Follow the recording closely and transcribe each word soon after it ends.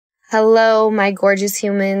Hello, my gorgeous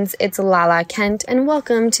humans. It's Lala Kent, and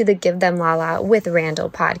welcome to the Give Them Lala with Randall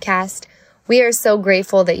podcast. We are so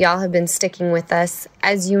grateful that y'all have been sticking with us.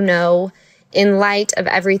 As you know, in light of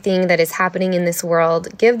everything that is happening in this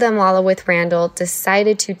world, Give Them Lala with Randall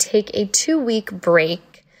decided to take a 2-week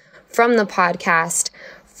break from the podcast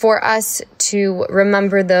for us to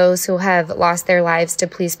remember those who have lost their lives to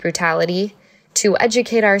police brutality, to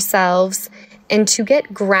educate ourselves, and to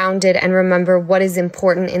get grounded and remember what is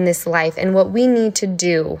important in this life and what we need to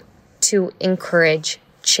do to encourage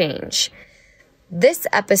change. This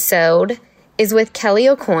episode is with Kelly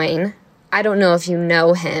Aucoin. I don't know if you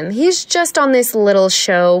know him. He's just on this little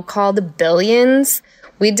show called Billions.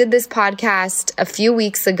 We did this podcast a few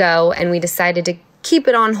weeks ago, and we decided to keep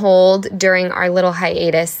it on hold during our little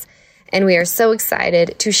hiatus, and we are so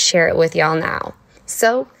excited to share it with y'all now.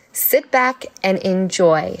 So sit back and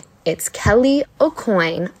enjoy. It's Kelly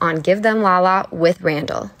Aucoin on Give Them Lala with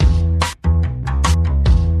Randall.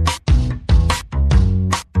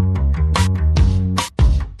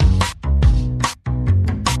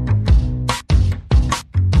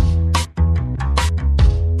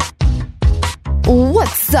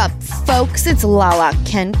 What's up, folks? It's Lala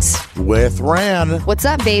Kent with Ran. What's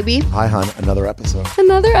up, baby? Hi, hon. Another episode.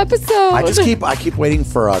 I keep waiting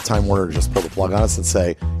for Time Warner to just pull the plug on us and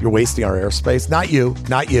say, you're wasting our airspace. Not you.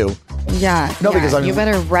 Yeah. No, because you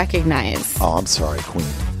better recognize. Oh, I'm sorry, Queen.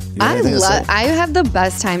 I have the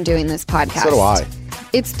best time doing this podcast. So do I.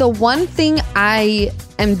 It's the one thing I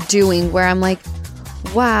am doing where I'm like,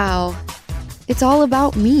 wow, it's all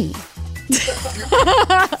about me.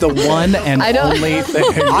 The one and only thing.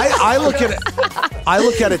 I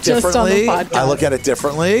look at it differently. I look at it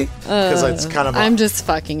differently because it's kind of. I'm just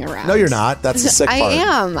fucking around. No, you're not. That's the sick part. I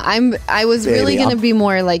am. I was really gonna be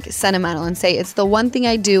more like sentimental and say it's the one thing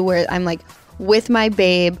I do where I'm like with my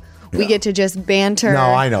babe. We get to just banter.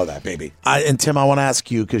 No, I know that, baby. And Tim, I want to ask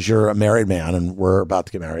you because you're a married man and we're about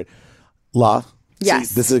to get married. La. Yes.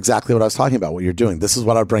 See, this is exactly what I was talking about. What you're doing. This is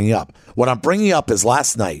what I'm bringing up. What I'm bringing up is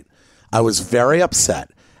last night. I was very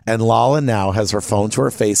upset, and Lala now has her phone to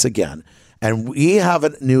her face again, and we have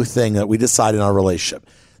a new thing that we decided in our relationship,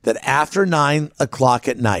 that after 9 o'clock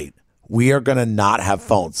at night, we are going to not have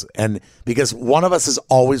phones, and because one of us is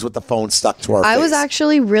always with the phone stuck to our face. I was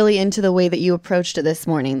actually really into the way that you approached it this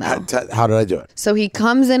morning, though. How did I do it? So he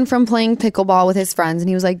comes in from playing pickleball with his friends, and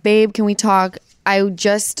he was like, babe, can we talk? I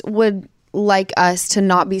just would like us to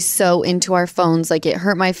not be so into our phones. Like, it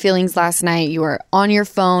hurt my feelings last night. You were on your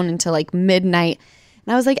phone until like midnight.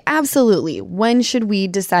 And I was like, absolutely. When should we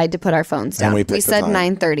decide to put our phones down? And we said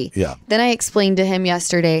 9:30. Yeah. Then I explained to him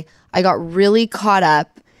yesterday, I got really caught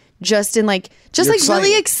up just in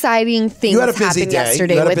really exciting things happened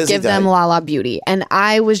yesterday with Give Them Lala Beauty. And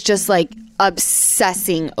I was just like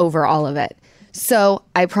obsessing over all of it. So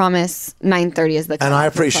I promise 9:30 is the cutoff. And I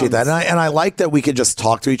appreciate that. And I like that we can just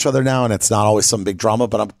talk to each other now and it's not always some big drama.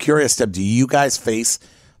 But I'm curious, Deb, do you guys face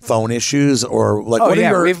phone issues or like what are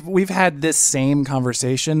your... We've had this same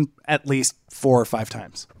conversation at least 4 or 5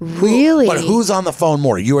 times. Really? But who's on the phone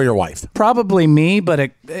more, you or your wife? Probably me, but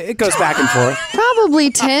it goes back and forth.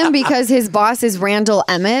 Probably Tim because his boss is Randall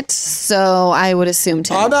Emmett, so I would assume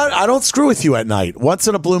Tim. I don't screw with you at night. Once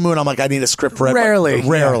in a blue moon, I'm like, I need a script for it.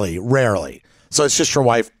 Rarely. So it's just your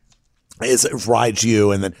wife rides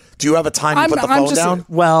you, and then do you have a time you put the phone down?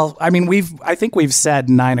 Well, I mean, I think we've said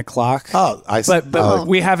 9 o'clock. Oh, but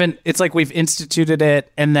we haven't. It's like we've instituted it,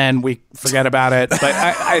 and then we forget about it.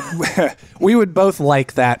 But we would both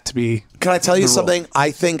like that to be. Can I tell you something?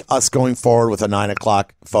 I think us going forward with a 9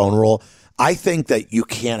 o'clock phone rule. I think that you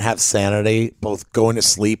can't have sanity, both going to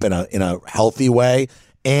sleep in a healthy way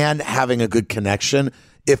and having a good connection,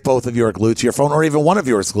 if both of you are glued to your phone or even one of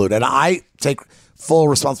you is glued. And I take full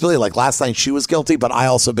responsibility. Like last night she was guilty, but I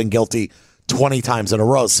also been guilty 20 times in a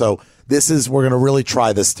row. So we're going to really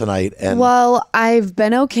try this tonight. And well, I've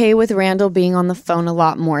been okay with Randall being on the phone a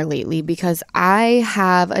lot more lately because I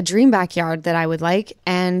have a dream backyard that I would like.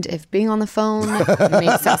 And if being on the phone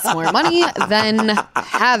makes us more money, then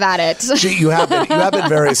have at it. You have been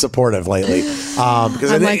very supportive lately.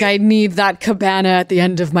 Because I need that cabana at the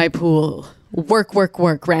end of my pool. Work,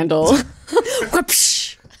 Randall.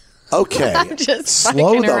 Okay. I'm just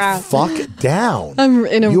slow the around. fuck down. I'm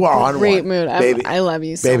in a great one. mood. Baby, I love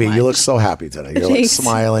you so baby, much. you look so happy today. You're like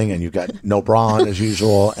smiling and you've got no bra on as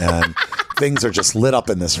usual and things are just lit up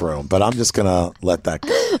in this room. But I'm just going to let that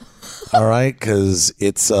go. All right? Because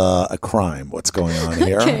it's a crime what's going on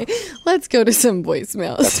here. Okay, let's go to some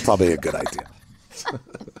voicemails. That's probably a good idea.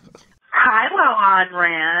 Hi, Lala and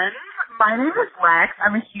Ran. My name is Lex.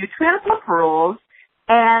 I'm a huge fan of Love Rules.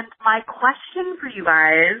 And my question for you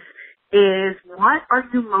guys is what are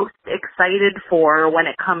you most excited for when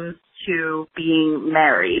it comes to being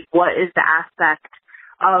married? What is the aspect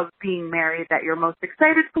of being married that you're most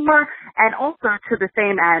excited for? And also to the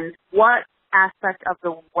same end, what aspect of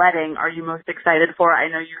the wedding are you most excited for? I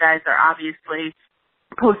know you guys are obviously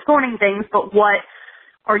postponing things, but what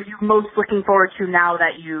are you most looking forward to now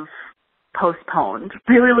that you've postponed?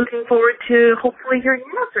 Really looking forward to hopefully hearing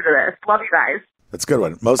the answer to this. Love you guys. That's a good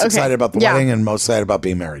one. Most excited about the wedding and most excited about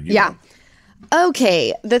being married. You know.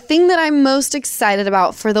 Okay. The thing that I'm most excited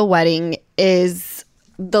about for the wedding is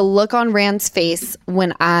the look on Rand's face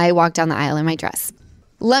when I walk down the aisle in my dress.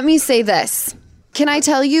 Let me say this. Can I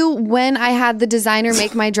tell you, when I had the designer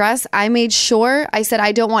make my dress, I made sure, I said,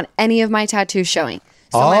 I don't want any of my tattoos showing.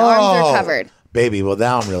 So my arms are covered. Baby, well,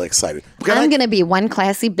 now I'm really excited. I'm going to be one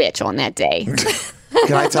classy bitch on that day.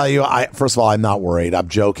 Can I tell you, first of all, I'm not worried. I'm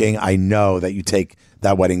joking. I know that you take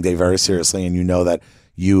that wedding day very seriously, and you know that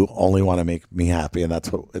you only want to make me happy, and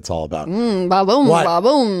that's what it's all about. Ba-boom,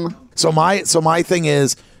 ba-boom. So my thing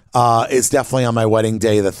is definitely on my wedding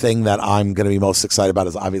day. The thing that I'm going to be most excited about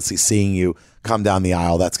is obviously seeing you come down the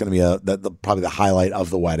aisle. That's going to be probably the highlight of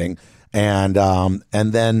the wedding. And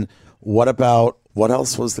then what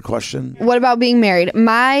else was the question? What about being married?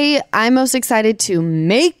 I'm most excited to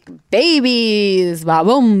make babies.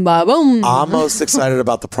 Ba-boom, ba-boom. I'm most excited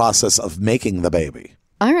about the process of making the baby.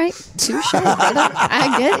 All right. Touche.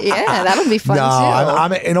 I get it. Yeah, that'll be fun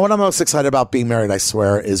too. You know what I'm most excited about being married, I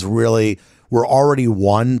swear, is really we're already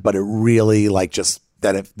one, but it really like just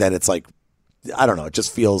that it's like, I don't know, it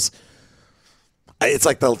just feels, it's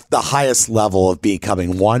like the highest level of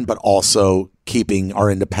becoming one, but also keeping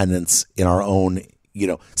our independence in our own,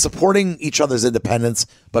 supporting each other's independence,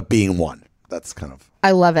 but being one. That's kind of.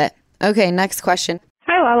 I love it. Okay, next question.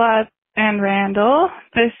 Hi, Lala and Randall.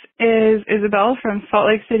 This is Isabel from Salt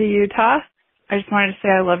Lake City, Utah. I just wanted to say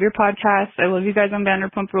I love your podcast. I love you guys on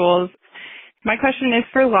Vanderpump Rules. My question is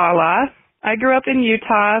for Lala. I grew up in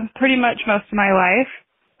Utah pretty much most of my life.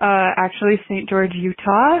 Actually, St. George,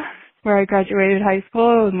 Utah, where I graduated high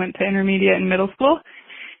school and went to intermediate and middle school.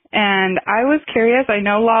 And I was curious. I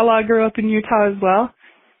know Lala grew up in Utah as well.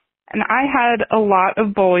 And I had a lot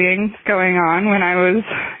of bullying going on when I was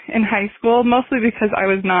in high school, mostly because I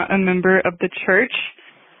was not a member of the church.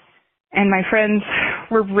 And my friends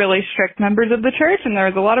were really strict members of the church, and there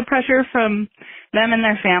was a lot of pressure from them and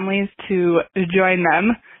their families to join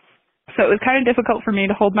them. So it was kind of difficult for me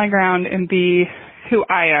to hold my ground and be who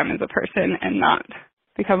I am as a person and not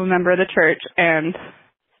become a member of the church and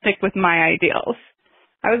stick with my ideals.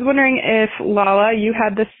 I was wondering if, Lala, you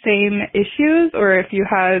had the same issues or if you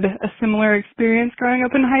had a similar experience growing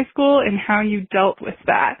up in high school and how you dealt with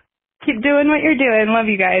that. Keep doing what you're doing. Love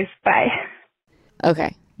you guys. Bye.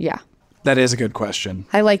 Okay. Yeah. That is a good question.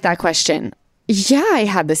 I like that question. Yeah, I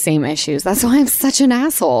had the same issues. That's why I'm such an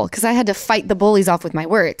asshole, because I had to fight the bullies off with my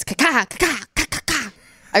words. Ka-ka, ka-ka, ka-ka.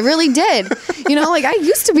 I really did. I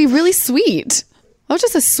used to be really sweet. I was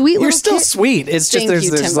just a sweet little kid. You're still sweet. It's just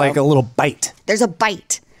there's like a little bite. There's a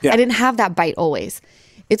bite. Yeah. I didn't have that bite always.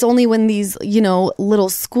 It's only when these, little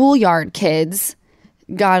schoolyard kids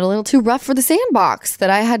got a little too rough for the sandbox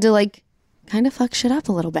that I had to kind of fuck shit up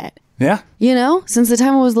a little bit. Yeah. Since the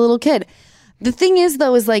time I was a little kid. The thing is,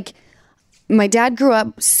 though, is my dad grew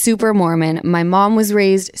up super Mormon. My mom was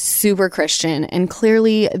raised super Christian, and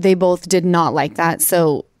clearly they both did not like that.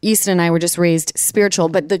 So Easton and I were just raised spiritual.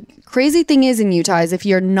 But the crazy thing is in Utah is if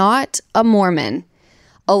you're not a Mormon,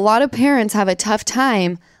 a lot of parents have a tough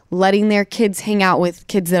time letting their kids hang out with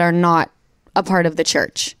kids that are not a part of the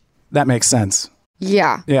church. That makes sense.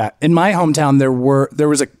 Yeah. Yeah. In my hometown, there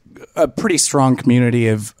was a pretty strong community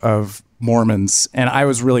of Mormons, and I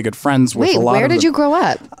was really good friends with a lot of them. Where did you grow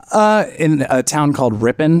up? In a town called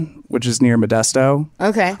Ripon, which is near Modesto.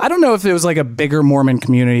 Okay. I don't know if it was a bigger Mormon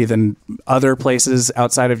community than other places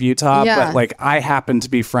outside of Utah, but I happened to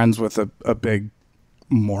be friends with a big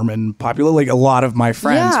Mormon population. A lot of my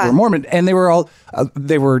friends were Mormon, and they were all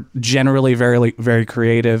they were generally very, very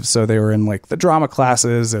creative. So they were in the drama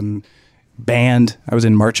classes and band. I was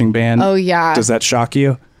in marching band. Oh yeah. Does that shock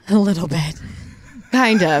you? A little bit.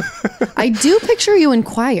 Kind of. I do picture you in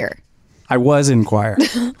choir. I was in choir.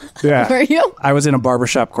 Yeah. Were you? I was in a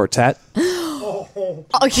barbershop quartet.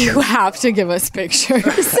 Oh, you have to give us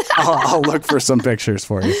pictures. I'll look for some pictures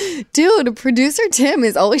for you. Dude, producer Tim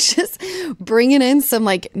is always just bringing in some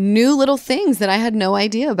new little things that I had no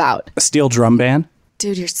idea about. A steel drum band.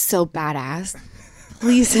 Dude, you're so badass.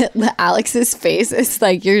 Please, Alex's face is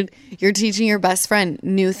you're teaching your best friend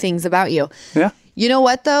new things about you. Yeah. You know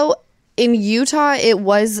what, though? In Utah, it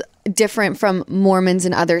was different from Mormons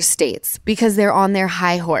in other states because they're on their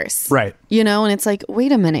high horse. Right. You know, and it's like,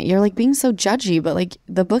 wait a minute, you're like being so judgy, but like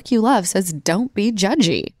the book you love says don't be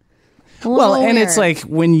judgy. Well, and it's like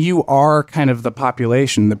when you are kind of the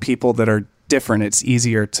population, the people that are different, it's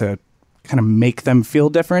easier to kind of make them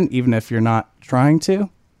feel different, even if you're not trying to.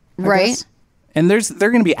 Right. Guess. And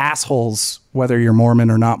they're going to be assholes, whether you're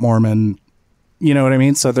Mormon or not Mormon. You know what I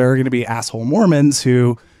mean? So there are going to be asshole Mormons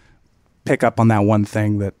who pick up on that one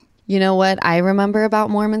thing that... You know what I remember about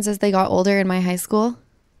Mormons as they got older in my high school?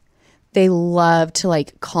 They love to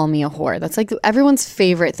like call me a whore. That's like everyone's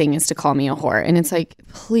favorite thing is to call me a whore. And it's like,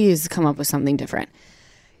 please come up with something different.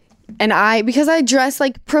 And because I dress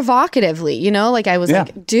like provocatively, you know, like I was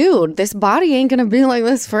like, dude, this body ain't going to be like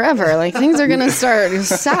this forever. Like things are going to start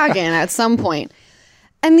sagging at some point.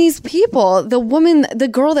 And these people, the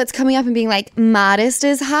girl that's coming up and being like, modest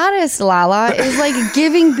is hottest, Lala, is like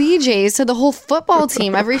giving BJs to the whole football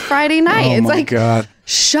team every Friday night. Oh it's my like, God.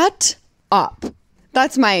 Shut up.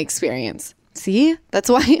 That's my experience. See? That's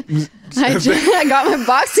why I got my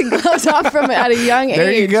boxing gloves off from it at a young age.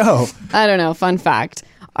 There you go. I don't know. Fun fact.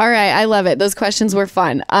 All right. I love it. Those questions were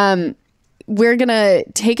fun. We're going to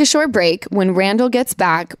take a short break. When Randall gets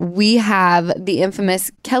back, we have the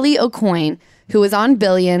infamous Kelly Aucoin, who is on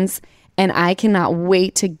Billions, and I cannot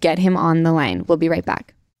wait to get him on the line. We'll be right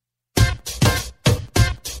back.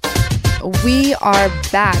 We are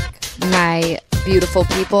back, my beautiful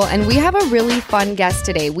people, and we have a really fun guest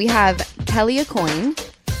today. We have Kelly Aucoin,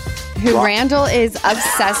 who Randall is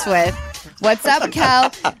obsessed with. What's up, Kel?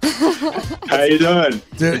 How you doing?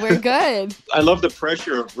 Dude. We're good. I love the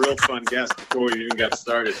pressure of real fun guests before we even got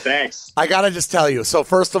started. Thanks. I got to just tell you. So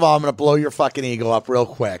first of all, I'm going to blow your fucking ego up real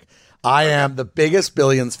quick. I am the biggest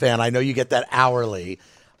Billions fan. I know you get that hourly.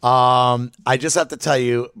 I just have to tell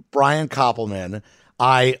you, Brian Koppelman,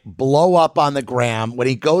 I blow up on the gram. When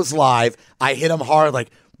he goes live, I hit him hard like,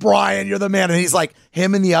 Brian, you're the man. And he's like,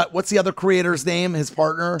 him and what's the other creator's name? His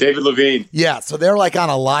partner? David Levine. Yeah. So they're like on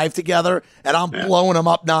a live together and I'm blowing him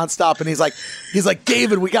up nonstop. And he's like,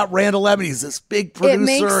 David, we got Randall Levine. He's this big producer. It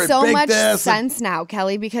makes so big much sense now,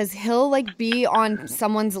 Kelly, because he'll like be on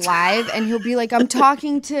someone's live and he'll be like, I'm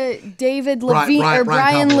talking to David Levine or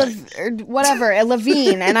Brian or whatever,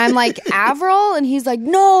 Levine. And I'm like, Avril? And he's like,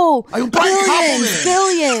 no,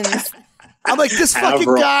 billions. I'm like, this fucking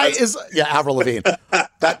Avril, guy is Avril Lavigne.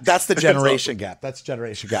 That's the generation gap. That's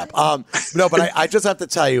generation gap. No, but I just have to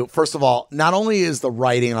tell you, first of all, not only is the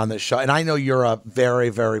writing on this show, and I know you're a very,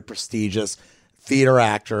 very prestigious theater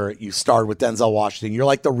actor. You starred with Denzel Washington. You're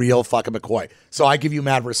like the real fucking McCoy. So I give you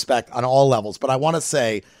mad respect on all levels. But I want to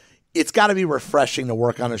say, it's got to be refreshing to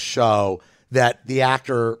work on a show that the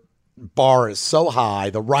actor bar is so high,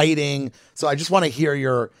 the writing. So I just want to hear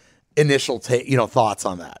your initial thoughts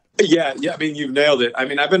on that. Yeah. I mean, you've nailed it. I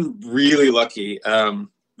mean, I've been really lucky.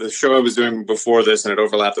 The show I was doing before this, and it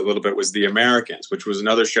overlapped a little bit, was The Americans, which was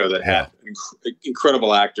another show that had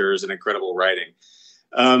incredible actors and incredible writing.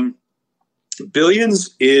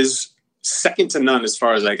 Billions is second to none, as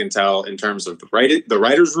far as I can tell, in terms of the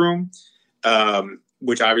writer's room,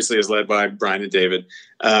 which obviously is led by Brian and David,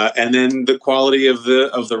 and then the quality of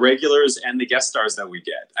the regulars and the guest stars that we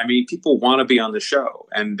get. I mean, people want to be on the show,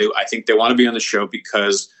 and I think they want to be on the show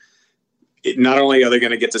because not only are they going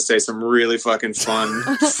to get to say some really fucking fun,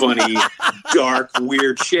 funny, dark,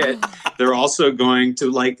 weird shit, they're also going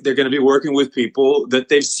to they're going to be working with people that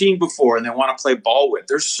they've seen before and they want to play ball with.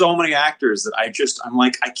 There's so many actors that I'm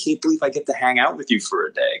like, I can't believe I get to hang out with you for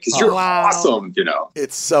a day because you're awesome, you know?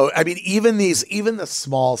 It's so, I mean, even the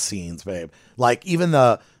small scenes, babe, like even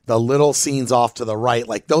the little scenes off to the right,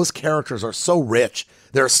 like those characters are so rich.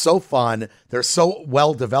 They're so fun. They're so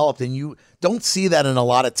well developed, and you don't see that in a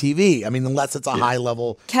lot of TV. I mean, unless it's a high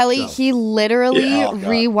level. Kelly, show. He literally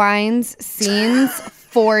rewinds scenes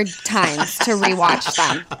 4 times to rewatch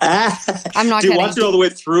them. I'm not kidding. Do you watch it all the way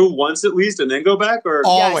through once at least and then go back? Or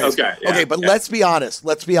always? Okay. Yeah, okay, but let's be honest.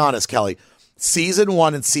 Let's be honest, Kelly. Season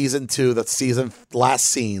 1 and season 2, the season last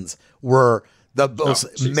scenes were the most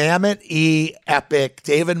Mamet-y epic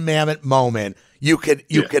David Mamet moment you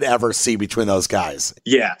could ever see between those guys.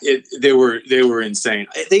 Yeah, they were insane.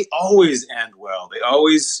 They always end well. They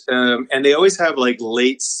always and they always have like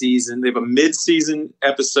late season. They have a mid-season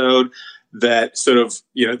episode that sort of,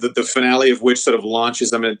 the finale of which sort of launches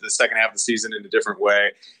them into the second half of the season in a different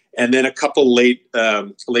way. And then a couple late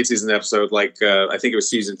season episodes, like I think it was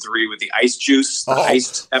season 3 with the ice juice, the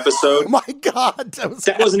iced episode. Oh my God.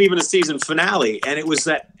 That wasn't even a season finale. And it was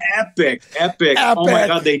that epic. Oh my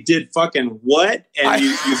God, they did fucking what? And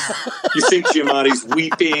you think Giamatti's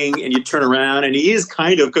weeping and you turn around and he is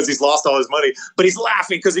kind of, because he's lost all his money, but he's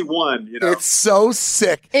laughing because he won. You know? It's so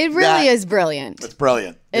sick. It really is brilliant. It's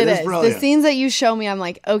brilliant. It is brilliant. The scenes that you show me, I'm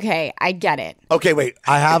like, okay, I get it. Okay, wait.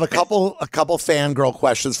 I have a couple fangirl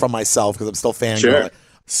questions from myself because I'm still fangirling. Sure.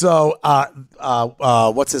 So,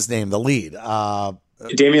 what's his name? The lead.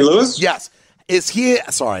 Damian Lewis? Yes. Is he?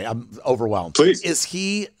 Sorry, I'm overwhelmed. Please. Is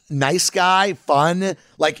he nice guy? Fun?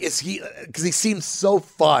 Like, is he? Because he seems so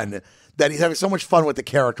fun that he's having so much fun with the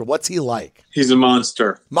character. What's he like? He's a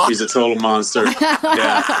monster. He's a total monster.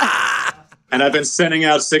 Yeah. And I've been sending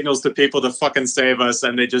out signals to people to fucking save us,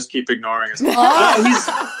 and they just keep ignoring us.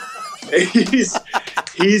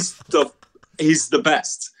 He's the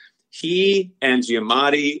best. He and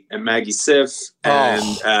Giamatti and Maggie Siff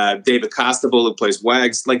and David Costabile, who plays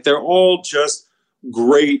Wags, like they're all just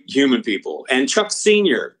great human people. And Chuck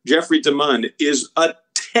Sr., Jeffrey DeMunn, is a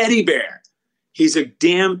teddy bear. He's a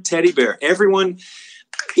damn teddy bear. Everyone,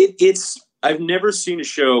 I've never seen a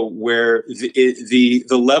show where the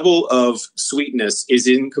level of sweetness is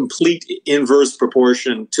in complete inverse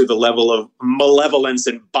proportion to the level of malevolence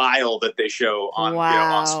and bile that they show on,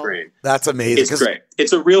 on screen. That's amazing. It's great.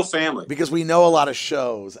 It's a real family. Because we know a lot of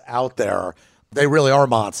shows out there, they really are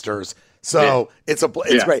monsters. So it's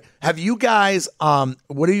great. Have you guys, are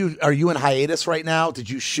you in hiatus right now? Did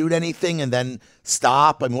you shoot anything and then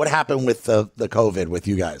stop? I mean, what happened with the COVID with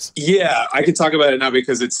you guys? Yeah, I can talk about it now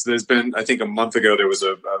because there's been, I think a month ago, there was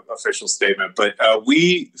a official statement, but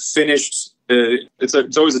we finished, it's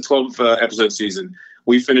always a 12 episode season.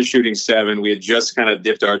 We finished shooting 7. We had just kind of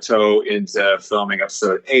dipped our toe into filming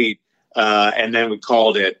episode 8. And then we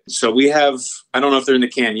called it. So we have, I don't know if they're in the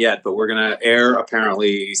can yet, but we're going to air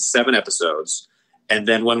apparently 7 episodes. And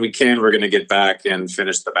then when we can, we're going to get back and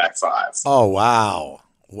finish the back 5. Oh, wow.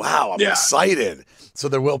 Wow. I'm excited. So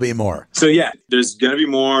there will be more. So yeah, there's going to be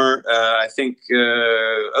more. I think,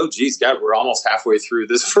 God, we're almost halfway through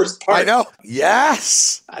this first part. I know.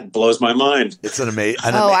 Yes. That blows my mind. It's an amazing.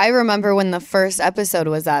 I remember when the first episode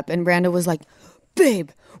was up and Brando was like, babe,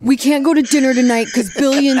 we can't go to dinner tonight because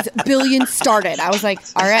billions started. I was like,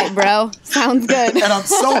 all right, bro, sounds good. And I'm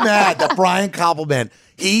so mad that Brian Koppelman,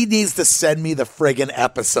 he needs to send me the friggin'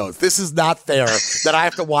 episodes. This is not fair that I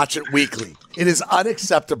have to watch it weekly. It is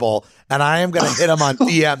unacceptable, and I am going to hit him on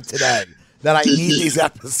DM today that I need these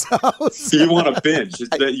episodes. You want to binge?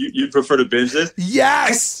 You'd prefer to binge this?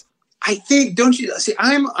 Yes. I think, don't you? See,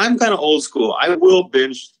 I'm kind of old school. I will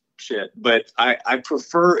binge shit, but I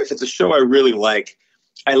prefer, if it's a show I really like,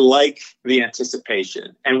 I like the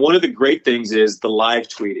anticipation. And one of the great things is the live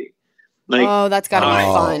tweeting. Like, that's got to be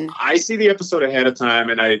fun. I see the episode ahead of time,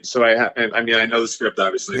 and I know the script,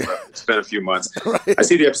 obviously, but it's been a few months. Right. I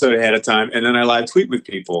see the episode ahead of time, and then I live tweet with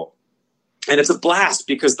people. And it's a blast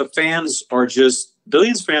because the fans are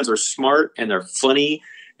Billions fans are smart, and they're funny,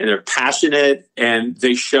 and they're passionate, and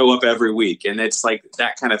they show up every week. And it's like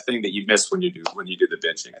that kind of thing that you miss when you do the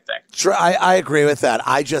binging, I think. Sure, I agree with that.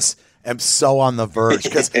 I just am so on the verge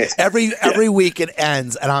because every week it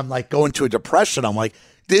ends, and I'm like going to a depression. I'm like,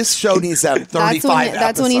 this show needs to have 35 episodes.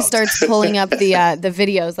 That's when he starts pulling up the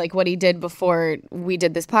videos, like what he did before we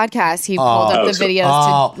did this podcast. He pulled up the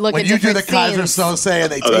videos to look at different scenes. When you do the Kaiser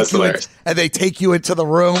Soze and they take you into the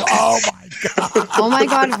room. Oh my God. Oh my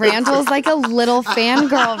God, Randall's like a little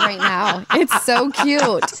fangirl right now. It's so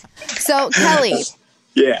cute. So Kelly,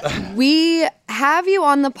 we have you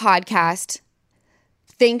on the podcast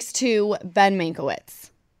thanks to Ben Mankiewicz.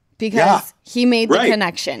 Because he made the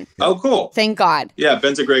connection. Oh, cool. Thank God. Yeah,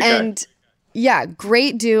 Ben's a great guy. And yeah,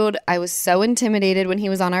 great dude. I was so intimidated when he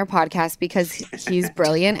was on our podcast because he's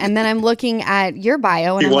brilliant. And then I'm looking at your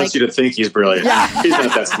bio. And he wants you to think he's brilliant. Yeah. He's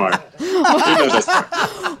not that smart.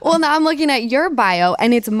 Well, now I'm looking at your bio,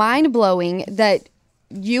 and it's mind-blowing that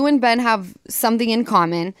you and Ben have something in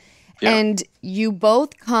common. Yeah. And you're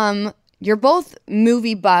both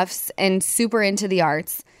movie buffs and super into the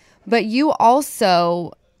arts. But you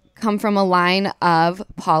also come from a line of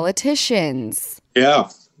politicians. Yeah,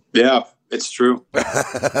 it's true.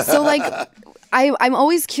 So like, I'm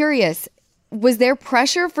always curious, was there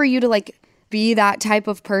pressure for you to like be that type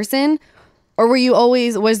of person? Or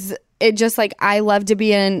was it just like, I love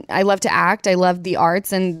to act, I love the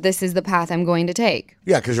arts, and this is the path I'm going to take?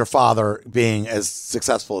 Yeah, because your father being as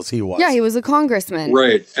successful as he was. Yeah, he was a congressman.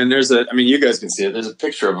 Right. And you guys can see it. There's a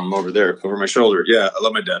picture of him over there, over my shoulder. Yeah, I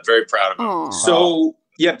love my dad. Very proud of him. Aww. So,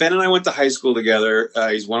 Yeah, Ben and I went to high school together.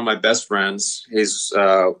 He's one of my best friends. He's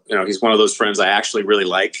he's one of those friends I actually really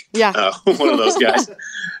like. Yeah. One of those guys.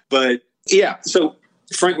 But yeah, so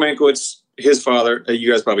Frank Mankiewicz, his father,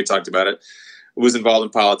 you guys probably talked about it, was involved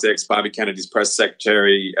in politics. Bobby Kennedy's press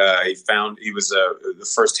secretary. He was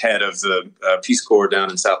the first head of the Peace Corps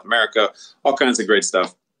down in South America. All kinds of great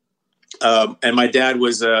stuff. And my dad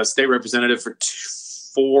was a state representative for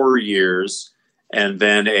 4 years. And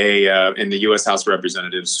then in the U.S. House of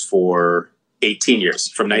Representatives for 18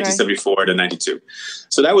 years, from 1974 to 92.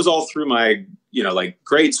 So that was all through my,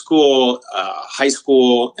 grade school, high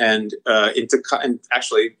school, and into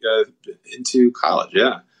college.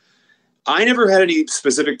 Yeah, I never had any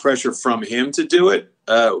specific pressure from him to do it.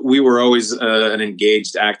 We were always an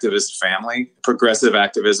engaged activist family, progressive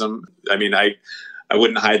activism. I mean, I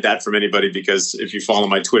wouldn't hide that from anybody, because if you follow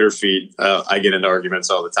my Twitter feed, I get into arguments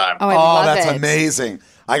all the time. Oh, that's amazing.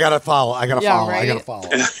 I got to follow.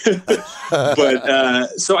 But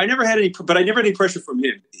so I never had any pressure from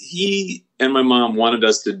him. He and my mom wanted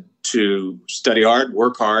us to study hard,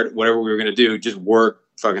 work hard, whatever we were going to do, just work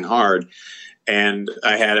fucking hard. And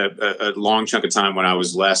I had a long chunk of time when I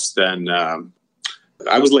was less than,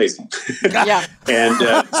 I was lazy. Yeah. And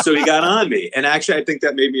so he got on me. And actually, I think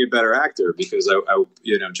that made me a better actor, because I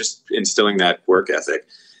just instilling that work ethic.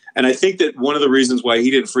 And I think that one of the reasons why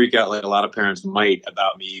he didn't freak out like a lot of parents might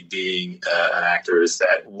about me being an actor is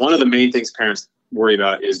that one of the main things parents worry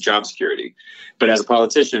about is job security. But as a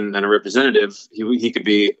politician and a representative, he could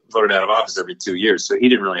be voted out of office every 2 years. So he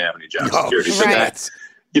didn't really have any job security. So that,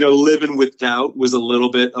 living with doubt was a little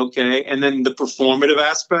bit okay. And then the performative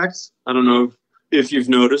aspects, I don't know if you've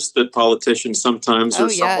noticed that politicians sometimes are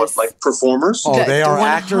somewhat like performers. Oh, they are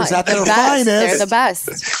actors at their finest. They're the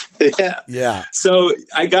best. Yeah. So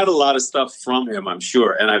I got a lot of stuff from him, I'm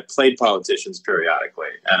sure. And I've played politicians periodically.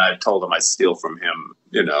 And I've told him I steal from him,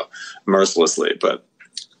 mercilessly. But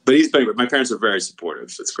my parents are very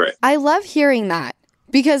supportive. It's great. I love hearing that,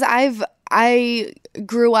 because I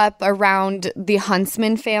grew up around the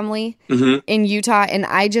Huntsman family in Utah, and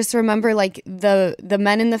I just remember like the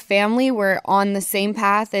men in the family were on the same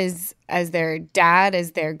path as their dad,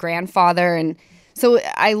 as their grandfather, and so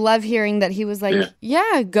I love hearing that he was like,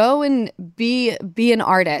 go and be an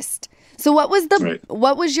artist. So what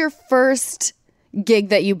was your first gig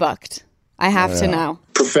that you booked? I have to know.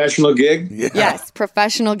 Professional gig? Yeah. Yes,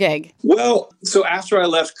 professional gig. Well, so after I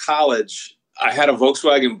left college, I had a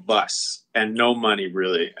Volkswagen bus and no money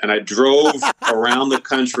really. And I drove around the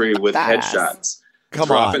country with headshots,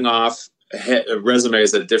 dropping off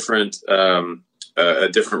resumes at different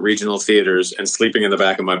regional theaters and sleeping in the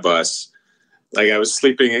back of my bus. Like I was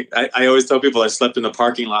sleeping. I always tell people I slept in the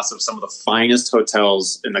parking lots of some of the finest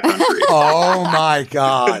hotels in the country. Oh my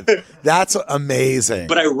God. That's amazing.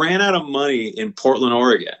 But I ran out of money in Portland,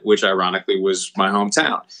 Oregon, which ironically was my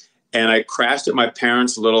hometown. And I crashed at my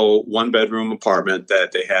parents' little 1-bedroom apartment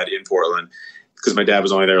that they had in Portland, because my dad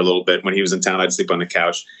was only there a little bit. When he was in town, I'd sleep on the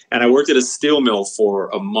couch. And I worked at a steel mill for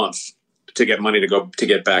a month to get money to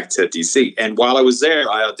get back to DC. And while I was there,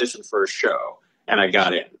 I auditioned for a show and I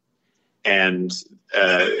got in. And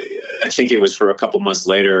I think it was for a couple months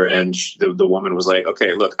later. And the woman was like,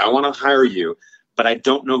 okay, look, I want to hire you, but I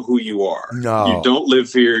don't know who you are. No. You don't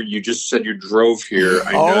live here. You just said you drove here.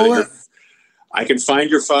 I know I can find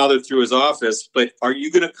your father through his office, but are you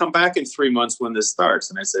going to come back in 3 months when this starts?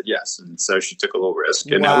 And I said, yes. And so she took a little risk.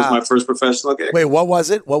 And that was my first professional gig. Wait, what was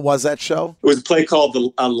it? What was that show? It was a play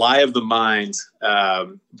called A Lie of the Mind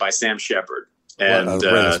by Sam Shepard. And one of the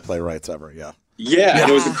greatest playwrights ever, yeah. Yeah, and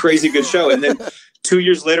it was a crazy good show. And then 2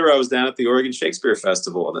 years later, I was down at the Oregon Shakespeare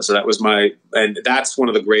Festival. And so that was and that's one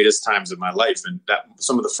of the greatest times of my life. And that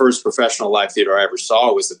some of the first professional live theater I ever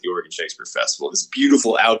saw was at the Oregon Shakespeare Festival. This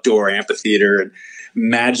beautiful outdoor amphitheater and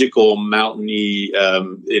magical mountainy,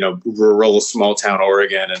 rural small town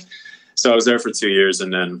Oregon. And so I was there for 2 years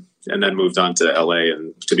and then moved on to LA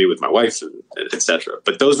and to be with my wife, et cetera.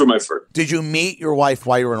 But those were my first. Did you meet your wife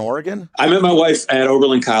while you were in Oregon? I met my wife at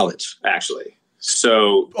Oberlin College, actually.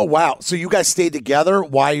 So, oh wow! So you guys stayed together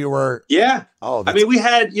while you were? Yeah. Oh, I mean, we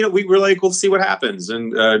had, we were like, we'll see what happens.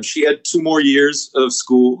 And she had 2 more years of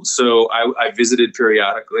school, so I visited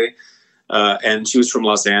periodically. And she was from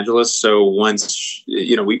Los Angeles, so once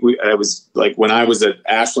I was like, when I was at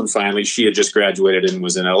Ashland, finally, she had just graduated and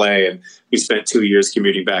was in LA, and we spent 2 years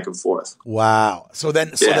commuting back and forth. Wow! So then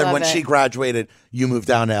when she graduated, you moved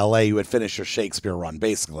down to LA. You had finished your Shakespeare run,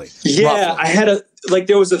 basically. Yeah, roughly. I had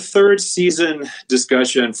there was a 3rd season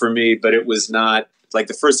discussion for me, but it was not like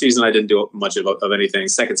the first season, I didn't do much of anything.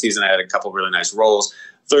 Second season, I had a couple really nice roles.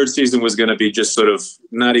 Third season was going to be just sort of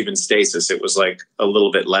not even stasis. It was like a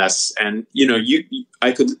little bit less. And, you know,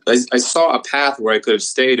 I saw a path where I could have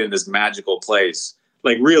stayed in this magical place.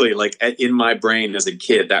 Like really, like in my brain as a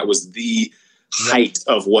kid, that was the height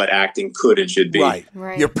of what acting could and should be.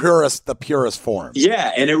 Right. The purest form.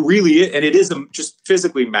 Yeah. And it really is. And it is just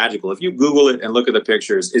physically magical. If you Google it and look at the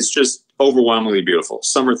pictures, it's just overwhelmingly beautiful.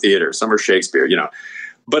 Summer theater, summer Shakespeare, you know.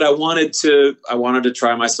 But I wanted to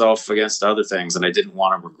try myself against other things, and I didn't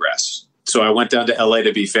want to regress. So I went down to LA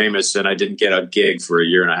to be famous, and I didn't get a gig for a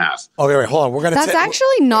year and a half. Okay, wait, hold on. That's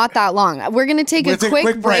actually not that long. We're going to take a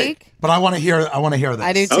quick break. But I want to hear this.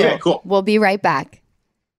 I do too. Okay, cool. We'll be right back.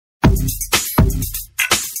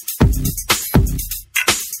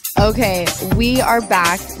 Okay, we are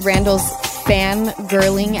back. Randall's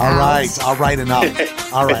fangirling out. All right,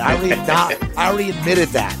 enough. All right, I already admitted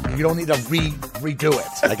that. You don't need to redo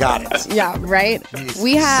it. I got it. Yeah, right? Jesus.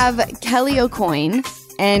 We have Kelly Aucoin,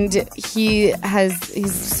 and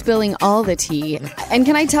he's spilling all the tea. And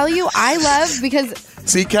can I tell you, I love because...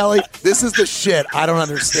 See, Kelly, this is the shit I don't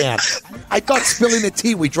understand. I thought spilling the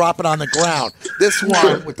tea, we drop it on the ground. This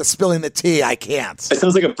one, with the spilling the tea, I can't. It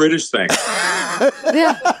sounds like a British thing.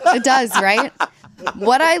 Yeah, it does, right?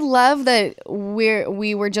 What I love that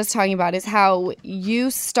we were just talking about is how you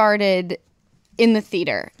started in the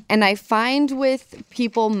theater. And I find with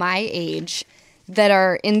people my age that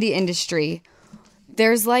are in the industry,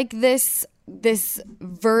 there's like this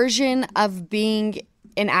version of being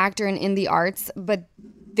an actor and in the arts, but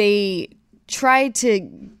they try to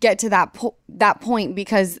get to that point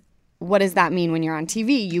because what does that mean when you're on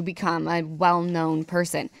TV? You become a well-known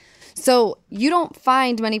person. So you don't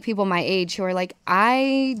find many people my age who are like,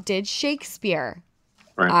 I did Shakespeare.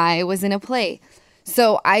 Right. I was in a play.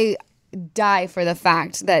 So I die for the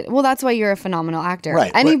fact that, well, that's why you're a phenomenal actor.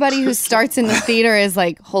 Right. Anybody who starts in the theater is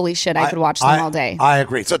like, holy shit, I could watch them all day. I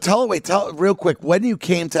agree. So tell real quick, when you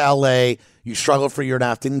came to LA, you struggled for a year and a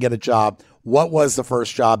half, didn't get a job. What was the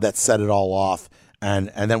first job that set it all off? And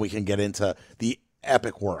then we can get into the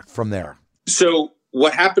epic work from there. So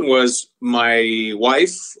what happened was my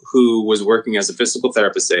wife, who was working as a physical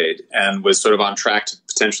therapist aide and was sort of on track to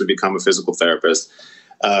potentially become a physical therapist,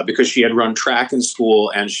 because she had run track in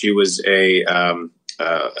school and she was a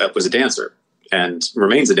dancer and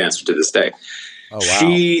remains a dancer to this day. Oh,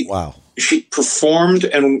 wow. She performed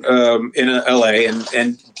in LA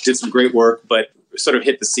and did some great work, but sort of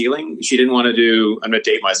hit the ceiling. She didn't want to do, I'm going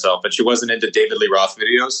to date myself, but she wasn't into David Lee Roth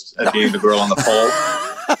videos and being the girl on the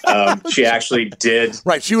pole. She actually did.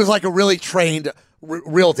 Right. She was like a really trained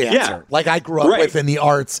real dancer. Yeah. Like I grew up with in the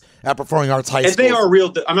arts at Performing Arts High School. And they are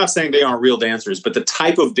real. I'm not saying they aren't real dancers, but the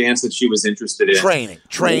type of dance that she was interested in.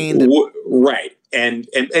 Trained. Right.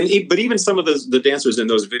 But even some of the dancers in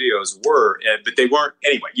those videos were, but they weren't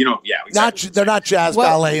anyway. You know, yeah, exactly. They're not jazz,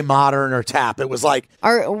 ballet, modern, or tap. It was like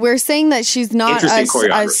we're saying that she's not a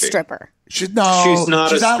stripper. She's not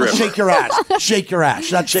a stripper. Shake your ass. Shake your ass.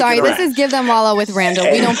 She's not shaking her ass. This is Give Them Lala with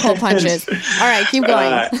Randall. We don't pull punches. All right, keep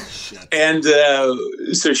going.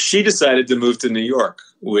 So she decided to move to New York,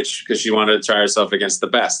 because she wanted to try herself against the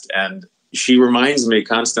best. And she reminds me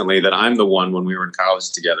constantly that I'm the one when we were in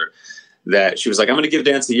college together. That she was like, I'm going to give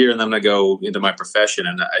dance a year and then I'm going to go into my profession.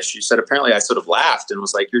 And she said, apparently I sort of laughed and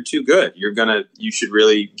was like, you're too good. You should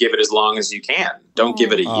really give it as long as you can. Don't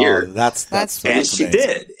give it a year. That's and she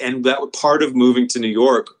did. And that part of moving to New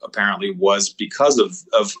York apparently was because of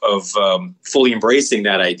fully embracing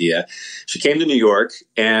that idea. She came to New York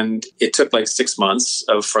and it took like 6 months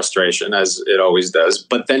of frustration, as it always does.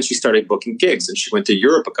 But then she started booking gigs and she went to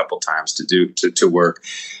Europe a couple times to work.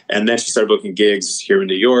 And then she started booking gigs here in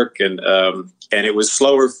New York. And it was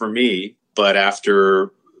slower for me. But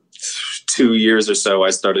after 2 years or so, I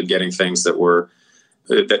started getting things that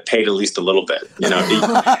paid at least a little bit,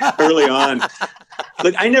 early on.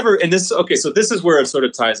 Like so this is where it sort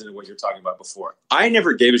of ties into what you're talking about before. I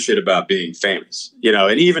never gave a shit about being famous,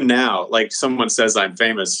 and even now, like someone says I'm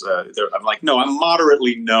famous, I'm like, no, I'm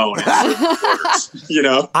moderately known in certain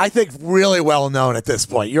quarters, I think really well known at this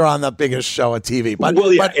point. You're on the biggest show on TV,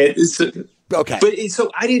 okay. But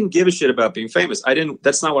so I didn't give a shit about being famous.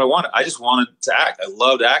 That's not what I wanted. I just wanted to act. I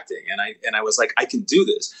loved acting. And I was like, I can do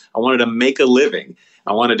this. I wanted to make a living.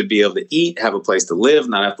 I wanted to be able to eat, have a place to live,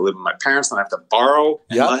 not have to live with my parents, not have to borrow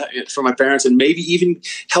from my parents, and maybe even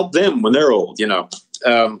help them when they're old,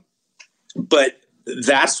 But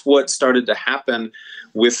that's what started to happen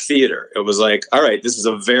with theater. It was like, all right, this is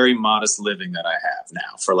a very modest living that I have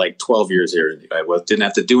now for like 12 years here. I didn't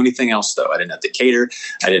have to do anything else, though. I didn't have to cater.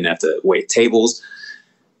 I didn't have to wait tables.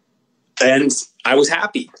 And I was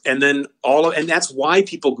happy. And then and that's why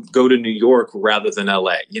people go to New York rather than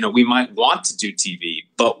LA. We might want to do TV,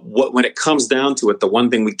 but when it comes down to it, the one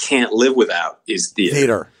thing we can't live without is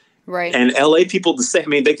theater. Right. And LA people the same. I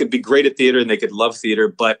mean, they could be great at theater and they could love theater,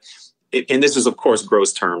 but and this is, of course,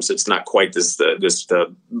 gross terms. It's not quite this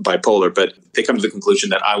bipolar, but they come to the conclusion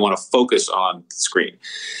that I want to focus on the screen.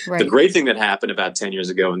 Right. The great thing that happened about 10 years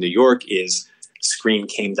ago in New York is screen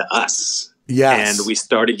came to us. Yes. And we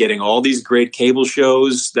started getting all these great cable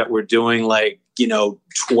shows that were doing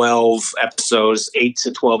 12 episodes, 8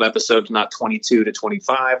 to 12 episodes, not 22 to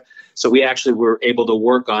 25. So we actually were able to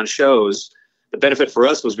work on shows. The benefit for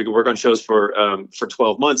us was we could work on shows for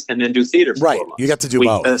 12 months and then do theater for 4 months. You got to do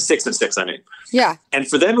both. 6 and 6, I mean. Yeah. And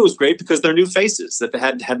for them, it was great because they're new faces that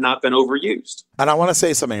had not been overused. And I want to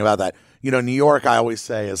say something about that. New York, I always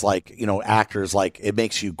say, is actors, it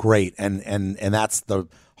makes you great. And that's the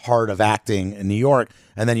heart of acting in New York.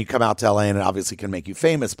 And then you come out to LA and it obviously can make you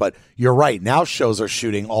famous. But you're right. Now shows are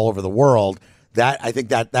shooting all over the world. I think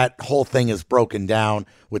that whole thing is broken down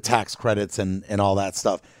with tax credits and all that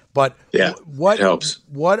stuff. But yeah, what helps?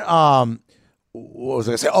 What was I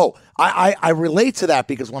going to say? Oh, I relate to that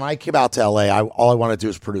because when I came out to LA, all I wanted to do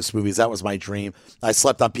was produce movies. That was my dream. I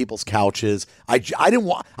slept on people's couches. I didn't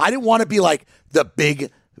want to be like the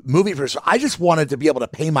big movie producer. I just wanted to be able to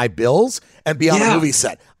pay my bills and be on a movie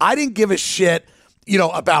set. I didn't give a shit,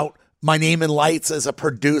 about my name in lights as a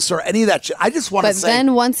producer, any of that shit. I just want to say. But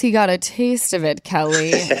then once he got a taste of it, Kelly,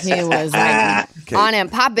 he was on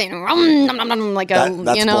and popping,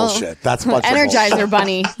 that's bullshit. That's much Energizer bullshit.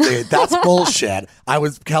 Bunny. Dude, that's bullshit.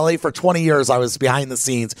 Kelly, for 20 years, I was behind the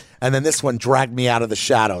scenes, and then this one dragged me out of the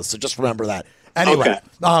shadows. So just remember that. Anyway,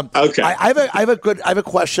 okay. I have a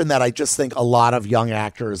question that I just think a lot of young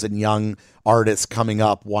actors and young artists coming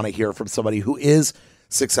up want to hear from somebody who is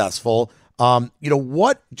successful.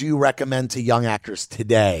 What do you recommend to young actors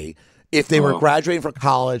today if they were graduating from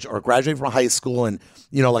college or graduating from high school? And,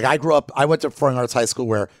 I went to Performing Arts High School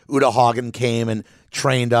where Uta Hagen came and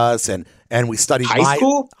trained us and we studied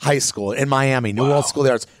high school in Miami, New World School of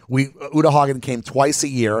the Arts. Uta Hagen came twice a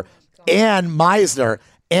year, and Meisner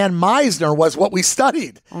was what we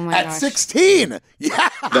studied at 16. Yeah.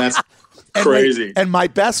 That's crazy. And my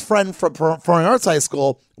best friend from Performing Arts High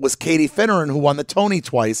School was Katie Finneran, who won the Tony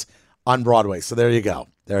twice on Broadway. So there you go.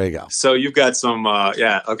 So you've got some,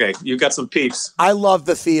 you've got some peeps. I love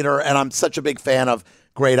the theater, and I'm such a big fan of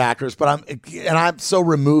great actors, but I'm so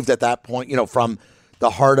removed at that point, from the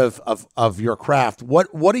heart of your craft.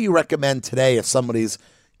 What do you recommend today if somebody's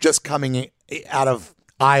just coming out of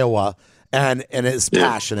Iowa and is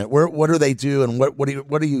passionate? What do they do, and what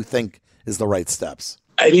do you think is the right steps?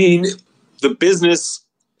 I mean, the business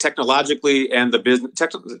technologically and the business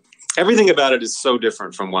everything about it is so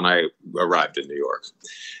different from when I arrived in New York.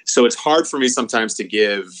 So it's hard for me sometimes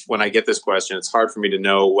when I get this question, it's hard for me to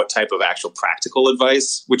know what type of actual practical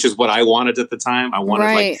advice, which is what I wanted at the time. I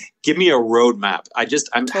wanted give me a roadmap.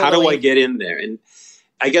 How do I get in there? And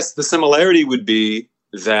I guess the similarity would be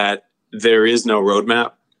that there is no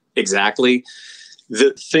roadmap exactly.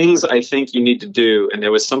 The things I think you need to do, and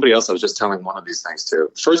there was somebody else I was just telling one of these things too.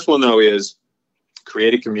 First one though is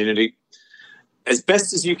create a community. As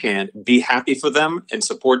best as you can, be happy for them and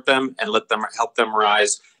support them and help them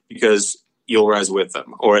rise, because you'll rise with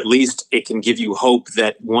them. Or at least it can give you hope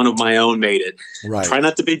that one of my own made it. Right. Try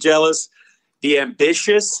not to be jealous. Be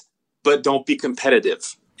ambitious, but don't be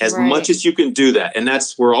competitive. As much as you can do that. And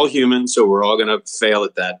we're all human, so we're all going to fail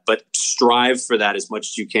at that. But strive for that as much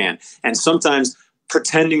as you can. And sometimes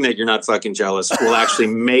pretending that you're not fucking jealous will actually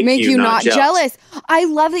make you not jealous. I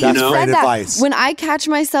love that you said that. Advice. When I catch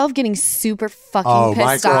myself getting super fucking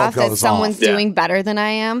pissed off that someone's doing better than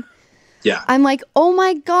I am, I'm like, oh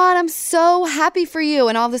my God, I'm so happy for you.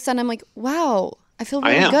 And all of a sudden I'm like, wow, I feel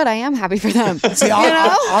really good. I am happy for them. See,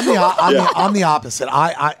 I'm the opposite.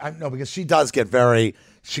 I know, because she does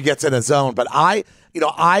she gets in a zone, but I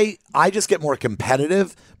just get more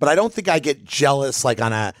competitive, but I don't think I get jealous like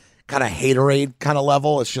on a kind of haterade kind of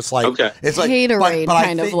level. It's just like it's like haterade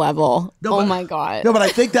kind of level. Oh my God. No, but I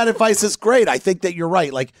think that advice is great. I think that you're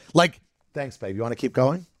right. Like thanks, babe. You want to keep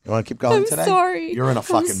going? You want to keep going today? Sorry. You're in a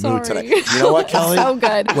fucking mood today. You know what, Kelly? So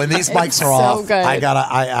good. When these mics are off,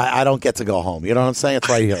 I don't get to go home. You know what I'm saying? It's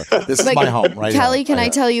right here. This is my home right Kelly, here. Can I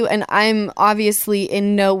tell you, and I'm obviously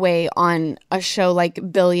in no way on a show like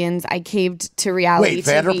Billions. I caved to reality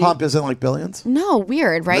TV. Vanderpump isn't like Billions? No,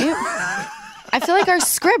 weird, right? I feel like our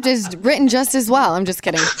script is written just as well. I'm just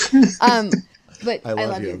kidding. But I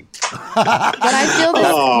love you. But I feel this.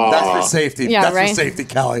 That's for safety. Yeah, that's right? for safety,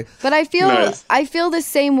 Kelly. But I feel the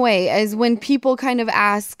same way as when people kind of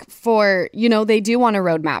ask for, they do want a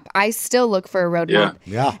roadmap. I still look for a roadmap.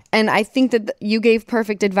 Yeah. And I think that you gave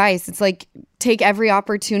perfect advice. It's like, take every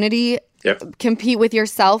opportunity, compete with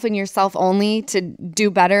yourself and yourself only to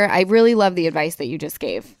do better. I really love the advice that you just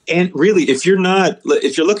gave. And really, if you're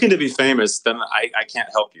looking to be famous, then I can't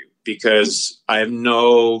help you because I have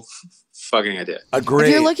no fucking idea. Agree.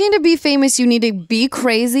 If you're looking to be famous, you need to be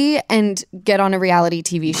crazy and get on a reality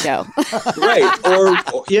TV show. Right.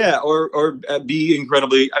 Or be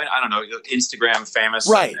incredibly, I don't know, Instagram famous.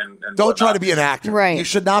 Right. And don't try to be an actor. Right. You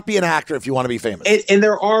should not be an actor if you want to be famous. And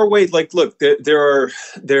there are ways, like, look, there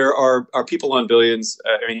are people on billions.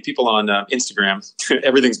 People on Instagram.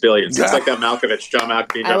 Everything's billions. It's like that Malkovich, John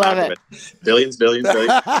Malkovich. I love it. Billions.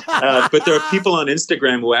 But there are people on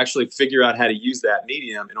Instagram who actually figure out how to use that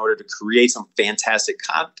medium in order to create some fantastic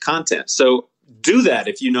content. So do that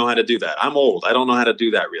if you know how to do that. I'm old. I don't know how to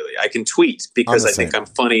do that really. I can tweet because I think I'm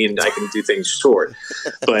funny and I can do things short.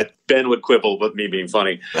 But Ben would quibble with me being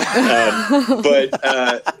funny.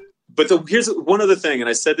 Here's one other thing, and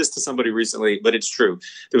I said this to somebody recently, but it's true.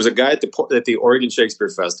 There was a guy at the Oregon Shakespeare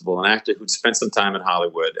Festival, an actor who'd spent some time in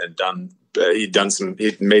Hollywood and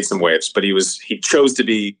he'd made some waves, but he chose to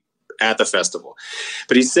be at the festival.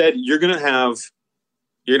 But he said, you're going to have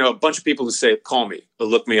a bunch of people who say, call me or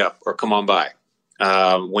look me up or come on by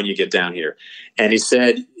when you get down here. And he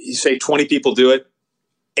said, you say 20 people do it,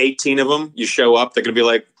 18 of them, you show up, they're going to be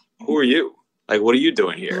like, who are you? Like, what are you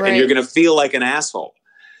doing here? Right. And you're going to feel like an asshole.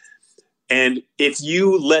 And if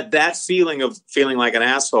you let that feeling of feeling like an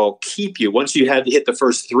asshole keep you, once you had hit the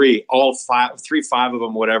first three, five of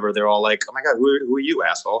them, whatever, they're all like, oh my God, who are you,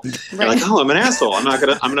 asshole? Right. You're like, oh, I'm an asshole. I'm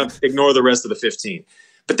going to ignore the rest of the 15.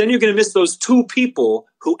 But then you're going to miss those 2 people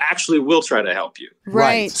who actually will try to help you.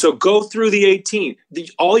 Right. So go through the 18.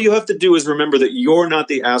 All you have to do is remember that you're not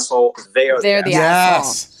the asshole. They're the asshole.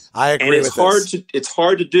 Yes. I agree with this. It's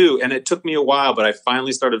hard to do. And it took me a while, but I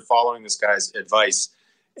finally started following this guy's advice.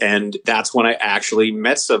 And that's when I actually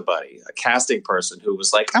met somebody, a casting person who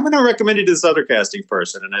was like, I'm going to recommend you to this other casting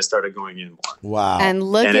person. And I started going in more. Wow. And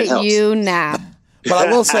look at you now. But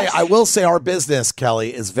I will say our business,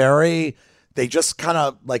 Kelly, is they just kind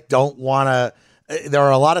of like don't want to, there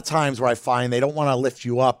are a lot of times where I find they don't want to lift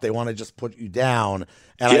you up. They want to just put you down.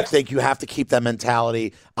 And I think you have to keep that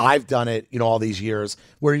mentality. I've done it, all these years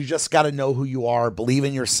where you just got to know who you are, believe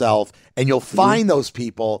in yourself, and you'll find those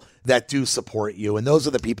people that do support you. And those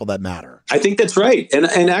are the people that matter. I think that's right. And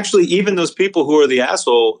actually, even those people who are the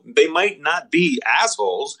asshole, they might not be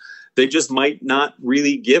assholes. They just might not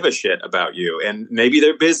really give a shit about you. And maybe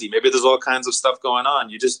they're busy. Maybe there's all kinds of stuff going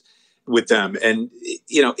on. You just with them. And,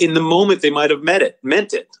 in the moment they might have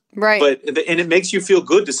meant it. Right. And it makes you feel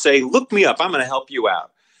good to say, look me up. I'm going to help you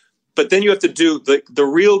out. But then you have to do the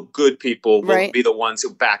real good people will be the ones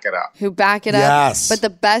who back it up. Yes. But the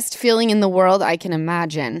best feeling in the world I can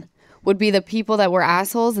imagine would be the people that were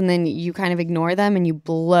assholes and then you kind of ignore them and you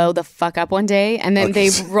blow the fuck up one day and then they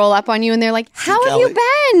roll up on you and they're like, how have you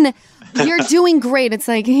been? You're doing great. It's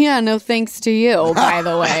like, yeah, no thanks to you, by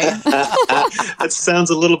the way. That sounds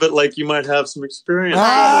a little bit like you might have some experience.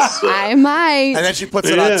 I might. And then she puts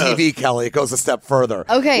it on TV, Kelly. It goes a step further.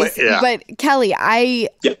 Okay, but Kelly, I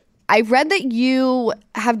read that you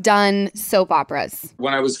have done soap operas.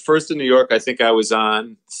 When I was first in New York, I think I was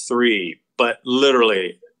on 3, but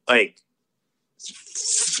literally like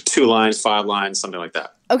 2 lines, 5 lines, something like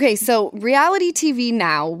that. Okay, so reality TV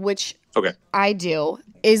now, which I do,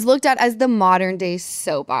 is looked at as the modern day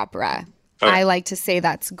soap opera. Okay. I like to say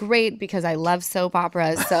that's great because I love soap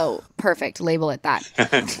operas, so perfect, label it that.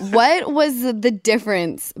 What was the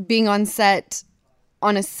difference being on set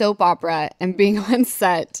on a soap opera and being on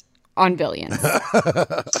set on Billions?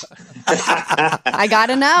 I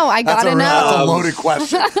gotta know. That's a loaded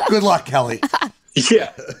question. Good luck, Kelly.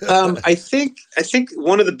 Yeah. I think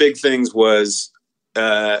one of the big things was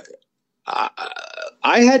I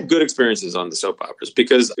had good experiences on the soap operas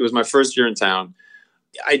because it was my first year in town.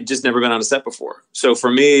 I'd just never been on a set before. So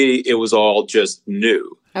for me, it was all just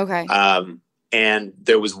new. Okay. And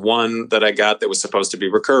there was one that I got that was supposed to be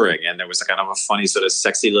recurring. And there was a kind of a funny sort of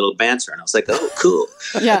sexy little banter. And I was like, oh, cool.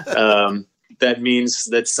 Yeah. That means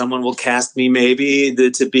that someone will cast me maybe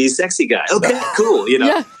to be sexy guy. Okay, cool.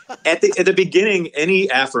 Yeah. At the beginning,